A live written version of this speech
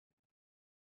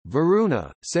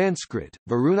Varuna, Sanskrit,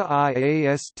 Varuna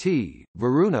Iast,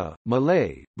 Varuna,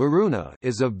 Malay, Varuna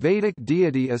is a Vedic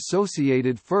deity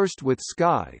associated first with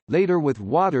sky, later with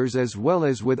waters as well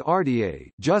as with Artya,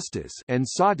 justice, and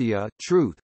Satya,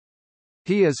 truth.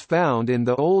 He is found in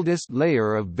the oldest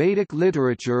layer of Vedic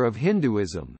literature of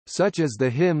Hinduism, such as the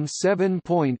hymn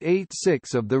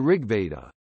 7.86 of the Rigveda.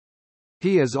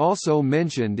 He is also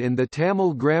mentioned in the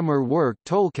Tamil grammar work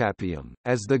Tolkappiyam,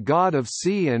 as the god of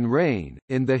sea and rain.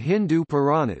 In the Hindu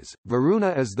Puranas, Varuna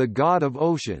is the god of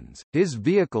oceans, his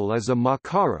vehicle is a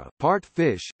makara, part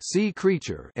fish, sea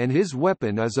creature, and his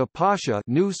weapon is a pasha,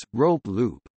 noose, rope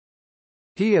loop.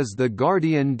 He is the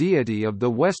guardian deity of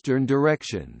the western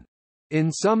direction. In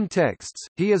some texts,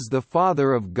 he is the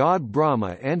father of god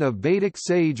Brahma and of Vedic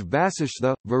sage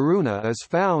Vasishtha. Varuna is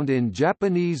found in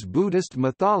Japanese Buddhist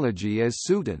mythology as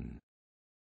Sutan.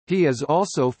 He is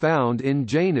also found in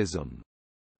Jainism.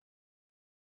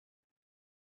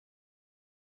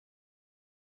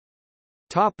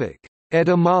 Topic: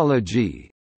 Etymology.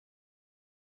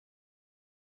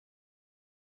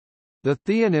 The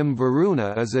theonym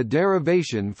Varuna is a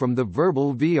derivation from the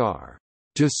verbal vr,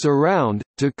 to surround,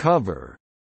 to cover,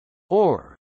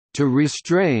 or to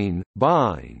restrain,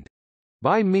 bind,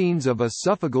 by means of a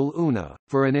suffigal una,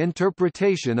 for an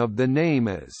interpretation of the name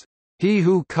as he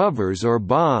who covers or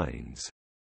binds,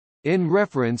 in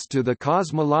reference to the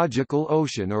cosmological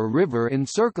ocean or river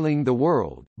encircling the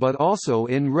world, but also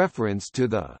in reference to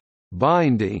the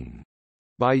binding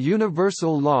by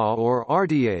universal law or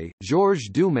RTA. Georges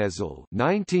Dumézil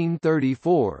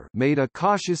 (1934) made a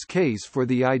cautious case for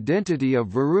the identity of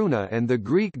Varuna and the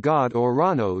Greek god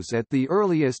Ouranos at the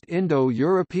earliest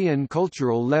Indo-European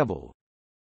cultural level.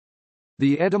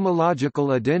 The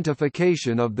etymological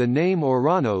identification of the name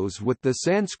Ouranos with the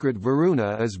Sanskrit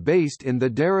Varuna is based in the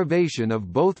derivation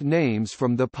of both names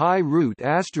from the Pi root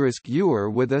 *ur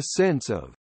with a sense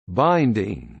of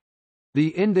binding.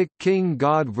 The Indic king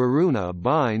god Varuna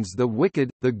binds the wicked,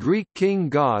 the Greek king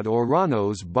god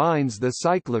Ouranos binds the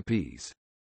Cyclopes.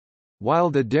 While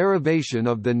the derivation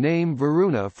of the name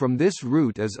Varuna from this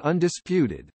root is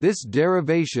undisputed, this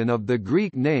derivation of the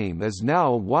Greek name is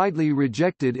now widely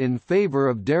rejected in favor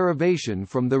of derivation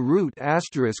from the root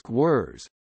 *wers,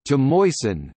 to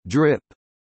moisten, drip,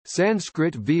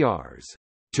 Sanskrit vrs,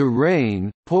 to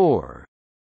rain, pour.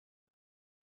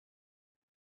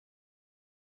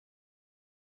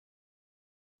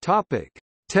 Topic: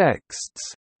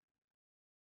 Texts.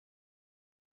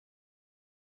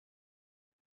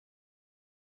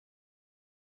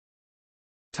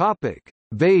 Topic: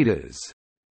 Vedas.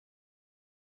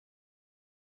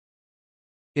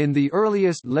 In the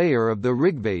earliest layer of the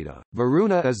Rigveda,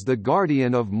 Varuna is the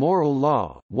guardian of moral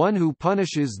law, one who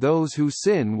punishes those who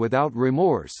sin without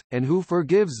remorse, and who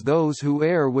forgives those who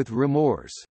err with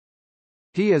remorse.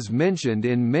 He is mentioned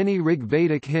in many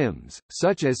Rigvedic hymns,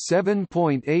 such as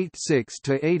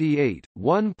 7.86-88,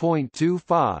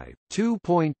 1.25,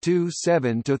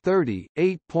 2.27-30,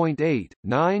 8.8,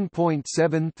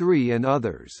 9.73 and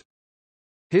others.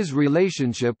 His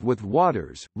relationship with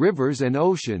waters, rivers and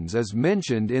oceans is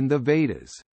mentioned in the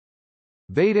Vedas.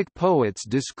 Vedic poets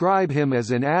describe him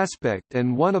as an aspect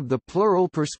and one of the plural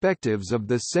perspectives of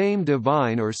the same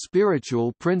divine or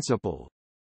spiritual principle.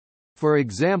 For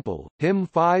example, hymn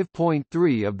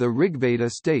 5.3 of the Rigveda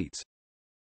states,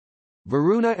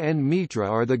 Varuna and Mitra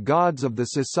are the gods of the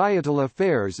societal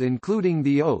affairs including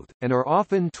the oath, and are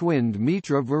often twinned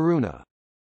Mitra-Varuna.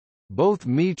 Both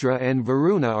Mitra and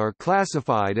Varuna are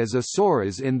classified as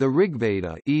asuras in the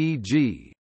Rigveda,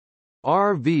 e.g.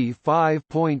 RV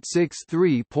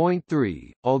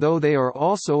 5.63.3, although they are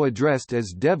also addressed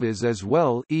as devas as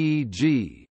well,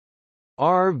 e.g.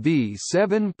 RV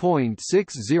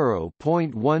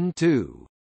 7.60.12.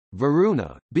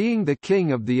 Varuna, being the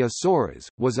king of the Asuras,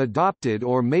 was adopted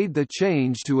or made the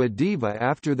change to a deva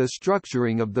after the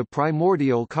structuring of the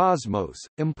primordial cosmos,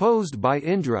 imposed by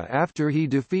Indra after he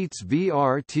defeats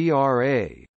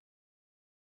Vrtra.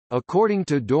 According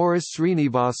to Doris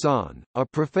Srinivasan, a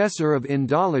professor of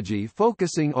Indology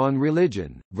focusing on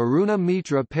religion,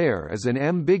 Varuna-Mitra pair is an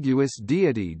ambiguous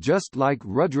deity just like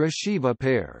Rudra-Shiva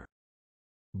pair.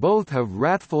 Both have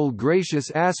wrathful gracious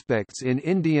aspects in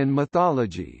Indian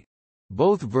mythology.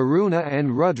 Both Varuna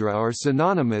and Rudra are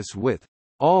synonymous with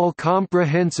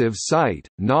all-comprehensive sight,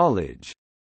 knowledge.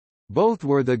 Both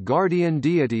were the guardian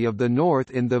deity of the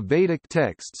north in the Vedic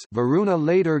texts. Varuna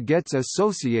later gets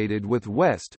associated with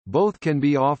west. Both can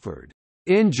be offered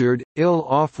injured, ill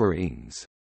offerings,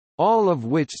 all of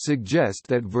which suggest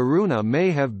that Varuna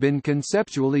may have been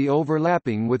conceptually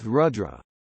overlapping with Rudra.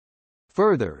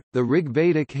 Further, the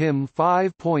Rigvedic hymn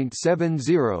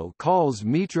 5.70 calls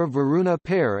Mitra Varuna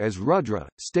pair as Rudra,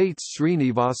 states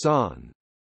Srinivasan.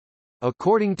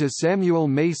 According to Samuel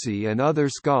Macy and other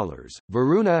scholars,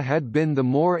 Varuna had been the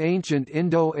more ancient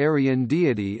Indo-Aryan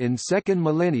deity in 2nd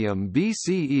millennium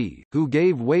BCE, who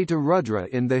gave way to Rudra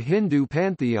in the Hindu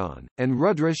pantheon, and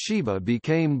Rudra Shiva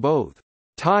became both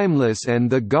timeless and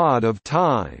the god of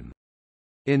time.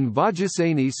 In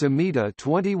Vajraseni Samhita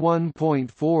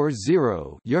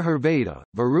 21.40 Yajurveda,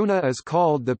 Varuna is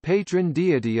called the patron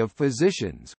deity of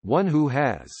physicians, one who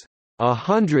has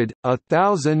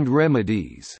 1,000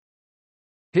 remedies.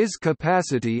 His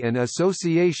capacity and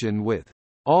association with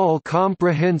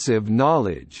all-comprehensive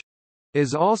knowledge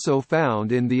is also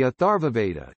found in the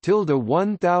Atharvaveda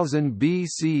 1000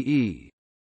 BCE.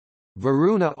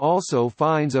 Varuna also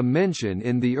finds a mention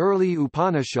in the early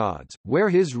Upanishads, where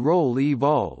his role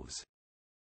evolves.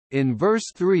 In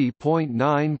verse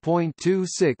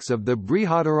 3.9.26 of the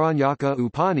Brihadaranyaka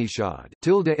Upanishad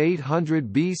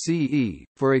 800 BCE,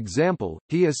 for example,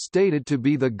 he is stated to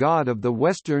be the god of the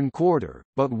western quarter,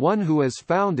 but one who is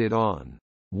founded on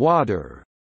water,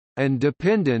 and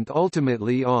dependent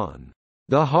ultimately on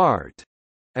the heart,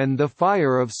 and the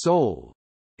fire of soul.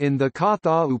 In the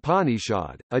Katha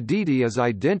Upanishad, Aditi is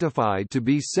identified to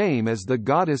be same as the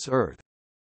goddess Earth.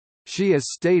 She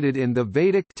is stated in the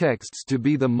Vedic texts to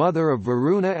be the mother of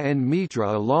Varuna and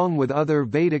Mitra along with other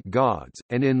Vedic gods,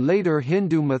 and in later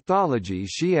Hindu mythology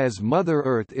she as Mother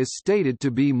Earth is stated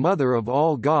to be mother of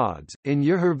all gods. In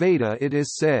Yajurveda it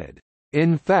is said,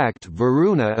 "In fact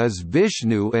Varuna is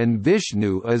Vishnu and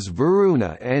Vishnu is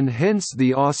Varuna, and hence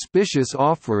the auspicious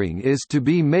offering is to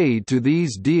be made to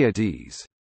these deities."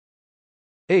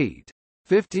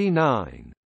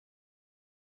 8:59.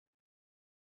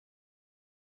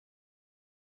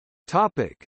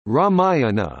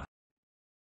 Ramayana.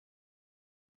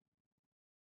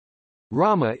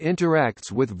 Rama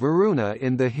interacts with Varuna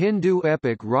in the Hindu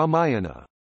epic Ramayana.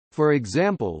 For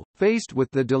example, faced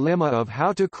with the dilemma of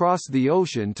how to cross the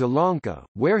ocean to Lanka,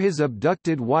 where his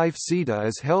abducted wife Sita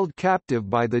is held captive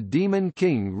by the demon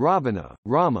king Ravana,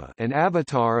 Rama, an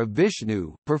avatar of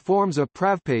Vishnu, performs a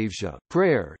pravpavsha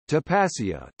prayer,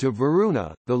 tapasya to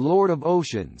Varuna, the lord of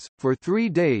oceans, for 3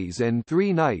 days and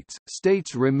 3 nights,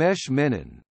 states Ramesh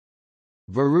Menon.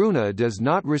 Varuna does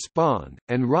not respond,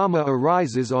 and Rama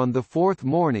arises on the 4th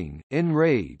morning,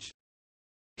 enraged.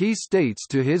 He states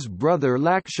to his brother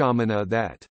Lakshmana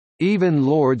that, "Even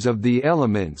lords of the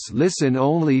elements listen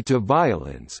only to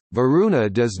violence, Varuna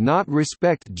does not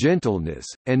respect gentleness,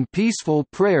 and peaceful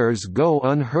prayers go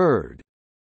unheard."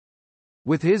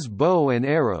 With his bow and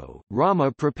arrow,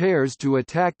 Rama prepares to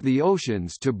attack the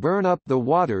oceans to burn up the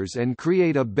waters and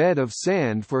create a bed of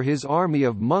sand for his army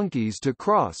of monkeys to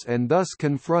cross and thus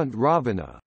confront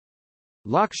Ravana.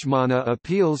 Lakshmana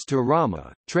appeals to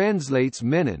Rama, translates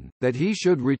Menon, that he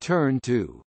should return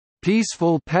to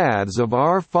peaceful paths of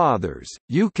our fathers.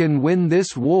 You can win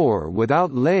this war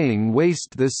without laying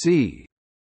waste the sea.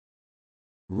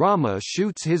 Rama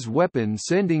shoots his weapon,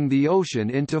 sending the ocean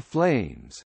into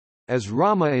flames. As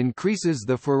Rama increases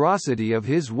the ferocity of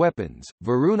his weapons,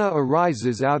 Varuna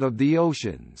arises out of the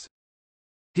oceans.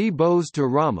 He bows to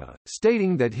Rama,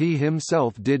 stating that he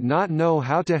himself did not know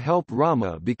how to help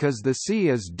Rama because the sea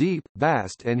is deep,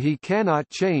 vast, and he cannot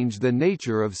change the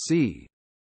nature of sea.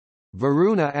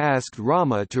 Varuna asked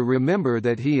Rama to remember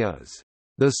that he is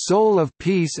the soul of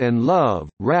peace and love,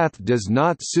 wrath does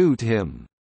not suit him.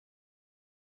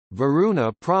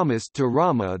 Varuna promised to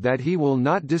Rama that he will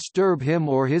not disturb him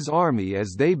or his army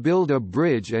as they build a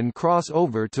bridge and cross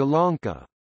over to Lanka.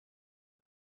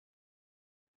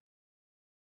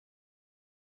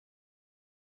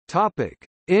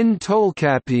 In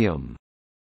Tolkappiyam.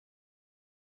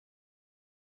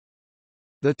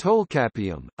 The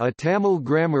Tolkappiyam, a Tamil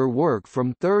grammar work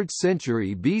from 3rd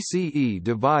century BCE,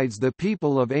 divides the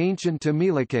people of ancient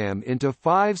Tamilakam into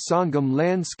 5 Sangam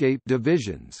landscape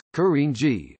divisions: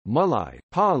 Kurinji, Mulai,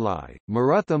 Palai,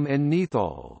 Marutham and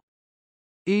Nithal.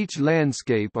 Each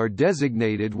landscape are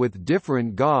designated with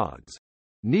different gods.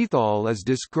 Nithal is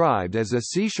described as a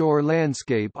seashore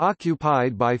landscape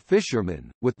occupied by fishermen,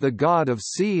 with the god of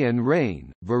sea and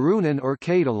rain, Varunan or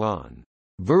Kadalan.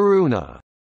 Varuna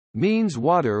means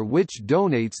water, which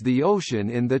donates the ocean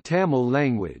in the Tamil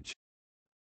language.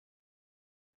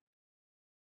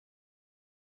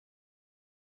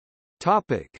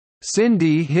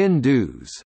 Sindhi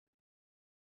Hindus.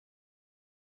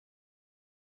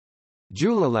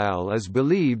 Jhulelal is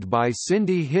believed by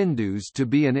Sindhi Hindus to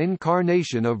be an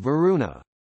incarnation of Varuna.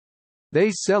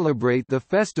 They celebrate the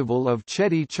festival of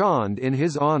Cheti Chand in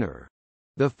his honor.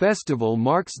 The festival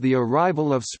marks the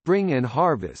arrival of spring and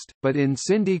harvest, but in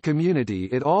Sindhi community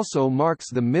it also marks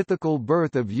the mythical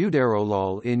birth of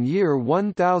Udarolal in year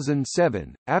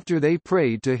 1007, after they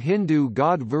prayed to Hindu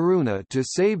god Varuna to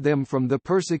save them from the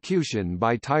persecution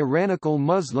by tyrannical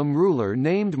Muslim ruler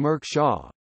named Mirk Shah.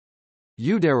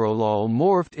 Udarolal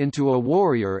morphed into a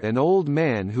warrior and old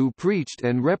man who preached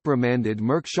and reprimanded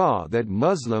Mirk Shah that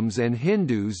Muslims and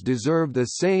Hindus deserve the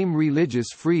same religious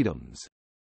freedoms.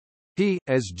 He,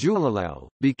 as Julalal,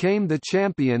 became the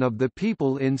champion of the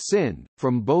people in Sindh,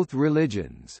 from both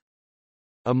religions.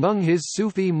 Among his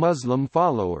Sufi Muslim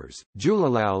followers,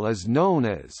 Julalal is known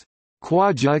as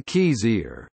Khwaja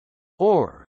Khizir,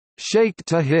 or Sheikh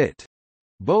Tahit.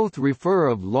 Both refer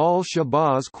of Lal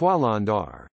Shahbaz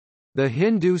Qalandar. The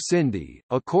Hindu Sindhi,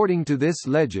 according to this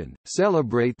legend,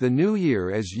 celebrate the new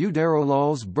year as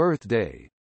Udarolal's birthday.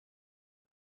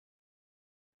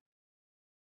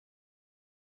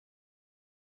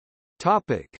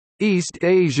 East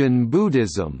Asian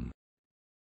Buddhism.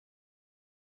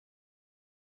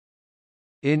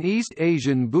 In East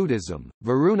Asian Buddhism,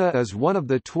 Varuna is one of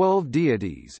the 12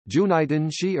 deities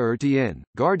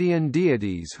guardian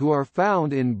deities who are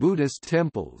found in Buddhist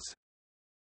temples.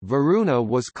 Varuna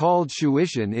was called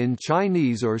Shuishan in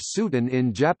Chinese or Sutan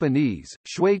in Japanese,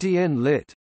 Shuitian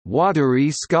lit. Watery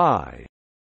sky.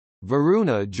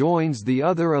 Varuna joins the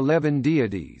other 11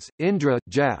 deities, Indra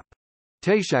Jap.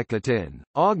 Taishakatan,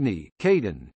 Agni,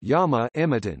 Katan, Yama,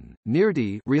 Emitan,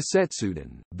 Nirti,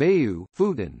 Risetsudan, Vayu,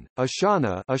 Futan,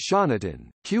 Ashana, Ashanatan,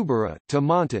 Kubera,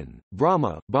 Tamantan,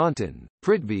 Brahma, Bantan,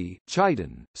 Prithvi,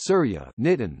 Chaitan, Surya,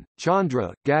 Nitin,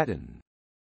 Chandra, Gatan.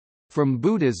 From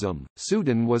Buddhism,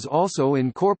 Sutan was also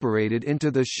incorporated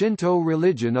into the Shinto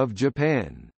religion of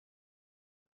Japan.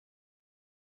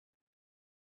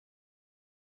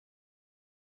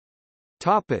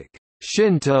 Topic: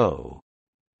 Shinto.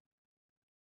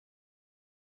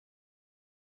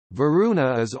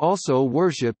 Varuna is also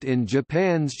worshipped in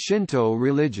Japan's Shinto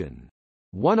religion.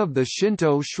 One of the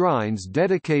Shinto shrines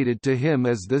dedicated to him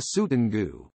is the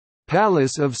Sutengu,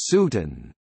 Palace of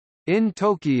Sutan, in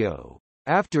Tokyo.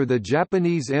 After the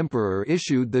Japanese emperor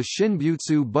issued the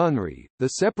Shinbutsu Bunri, the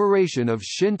separation of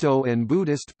Shinto and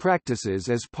Buddhist practices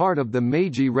as part of the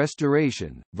Meiji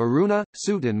Restoration, Varuna,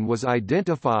 Sutan was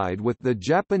identified with the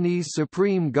Japanese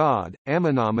supreme god,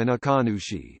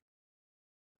 Amanamanakannushi.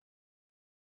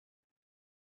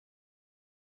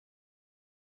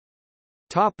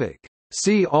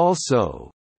 See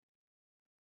also: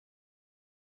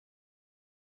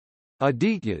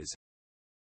 Adityas,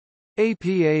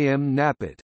 Apam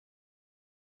Napat,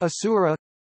 Asura,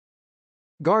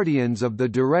 Guardians of the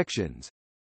Directions,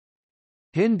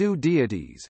 Hindu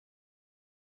deities,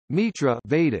 Mitra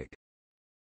Vedic,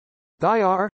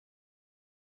 Thyar,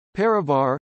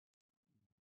 Parivar,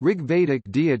 Rigvedic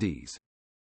deities,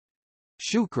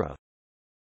 Shukra,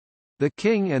 the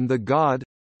king and the god,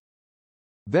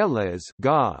 Veles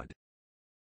God.